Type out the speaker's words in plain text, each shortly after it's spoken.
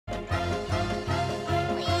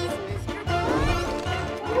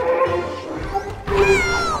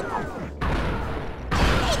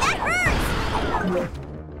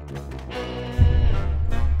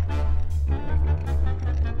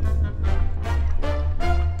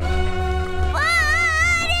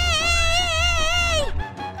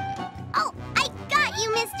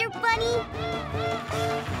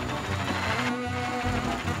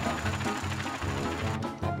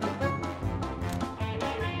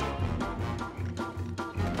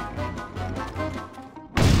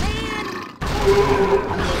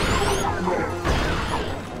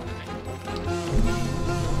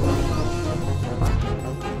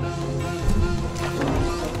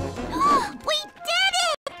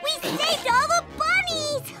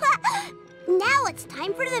Now it's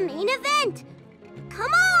time for the main event.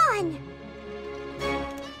 Come on!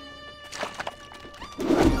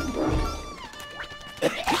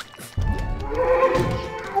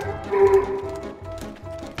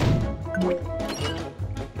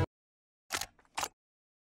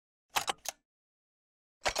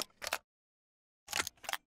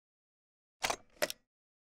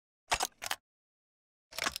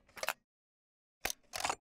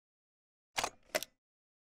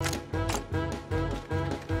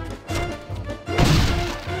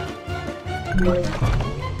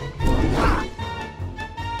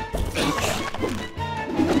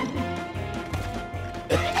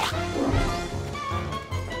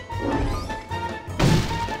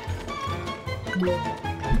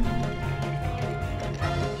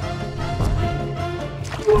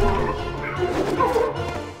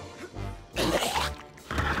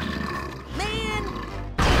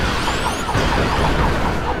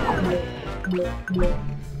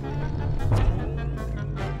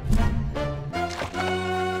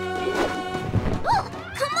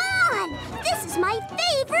 Come on! This is my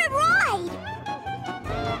favorite ride!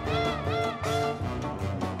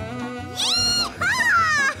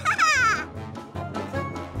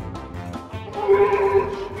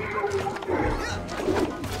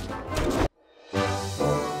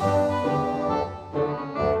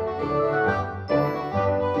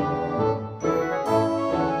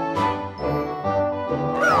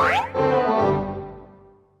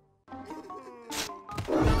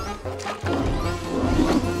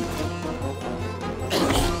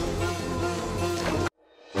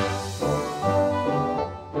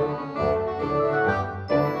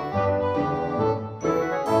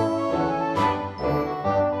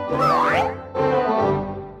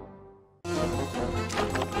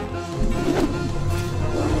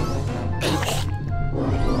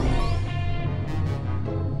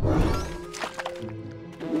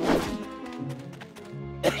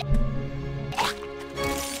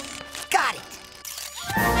 Got it!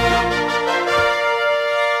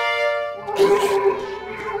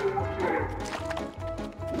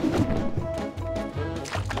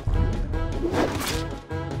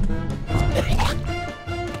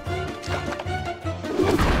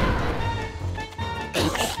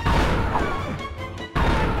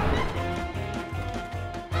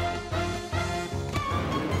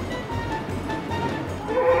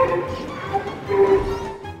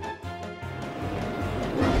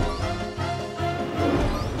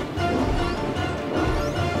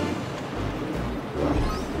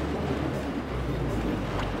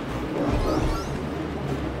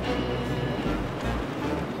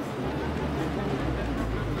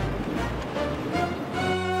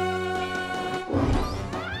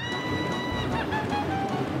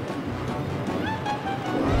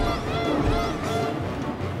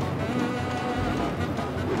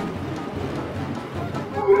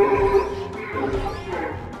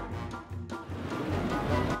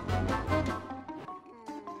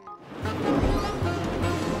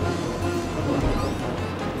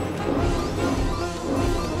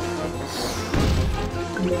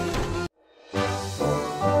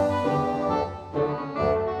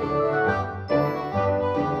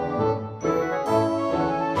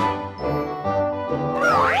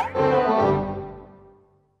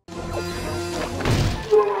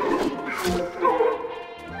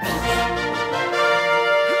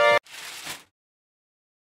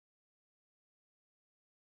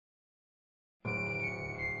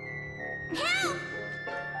 Help!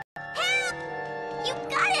 Help! You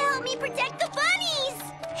gotta help me protect the bunnies!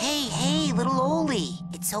 Hey, little Oli.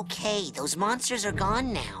 It's okay. Those monsters are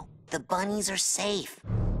gone now. The bunnies are safe.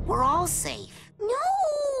 We're all safe. No!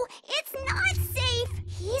 It's not safe!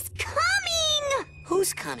 He's coming!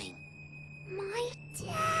 Who's coming? My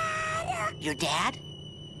dad! Your dad?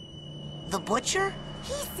 The butcher?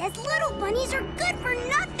 He says little bunnies are good for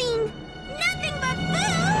nothing! Nothing but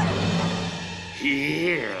food!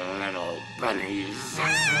 Here, little bunnies.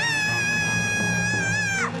 Ah!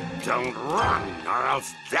 Don't run, or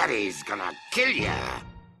else Daddy's gonna kill ya.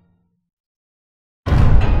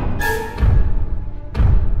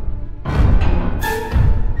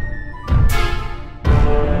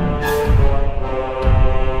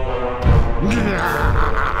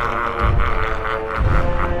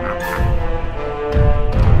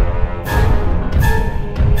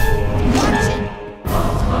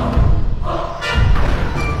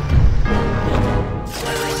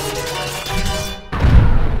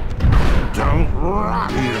 Don't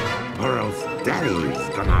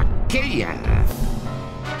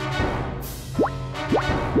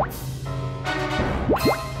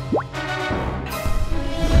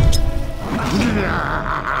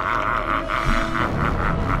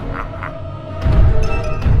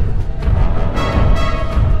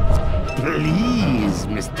Please,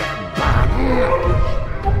 Mr. Bun.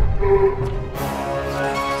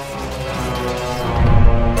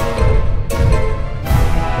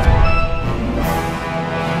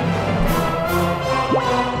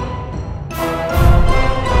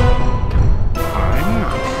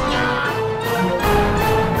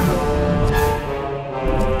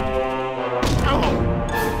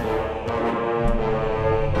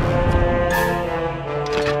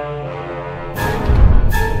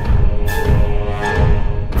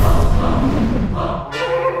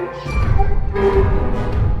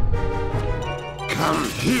 Come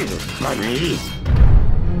here, bunny.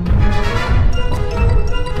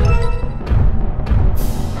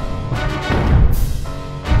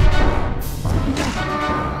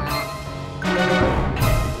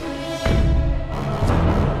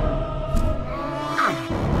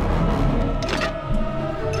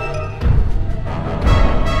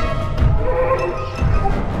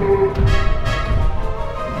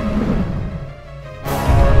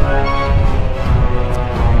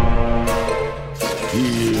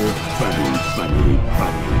 Here, bunny, bunny,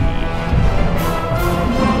 bunny.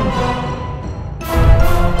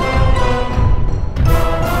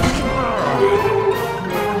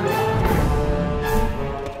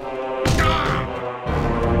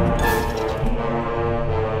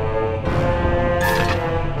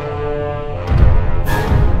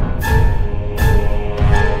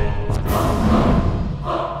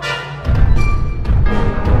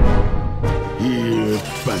 Here,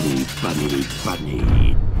 bunny, bunny,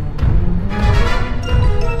 bunny.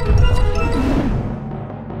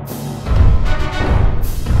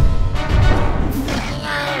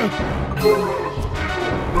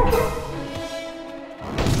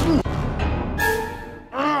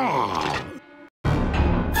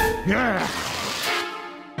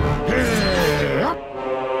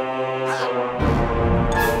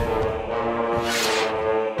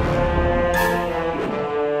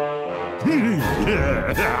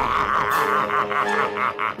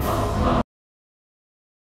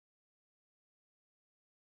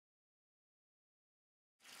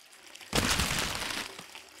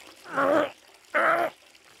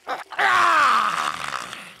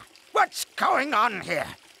 What's going on here?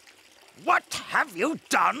 What have you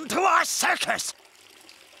done to our circus?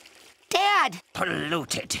 Dad!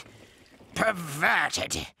 Polluted.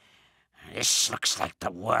 Perverted. This looks like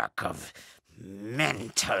the work of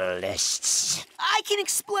mentalists. I can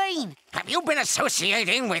explain. Have you been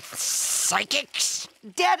associating with psychics?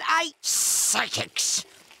 Dad, Psychics.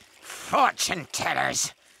 Fortune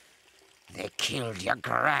tellers. They killed your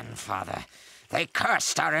grandfather. They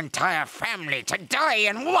cursed our entire family to die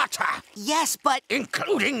in water. Yes, but...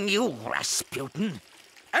 Including you, Rasputin.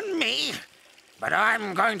 And me. But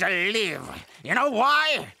I'm going to live. You know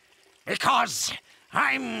why? Because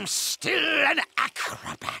I'm still an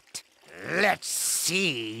acrobat. Let's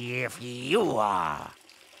see if you are.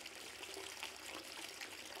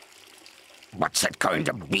 What's it going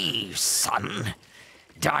to be, son?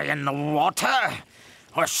 Die in the water?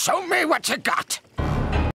 Or show me what you got?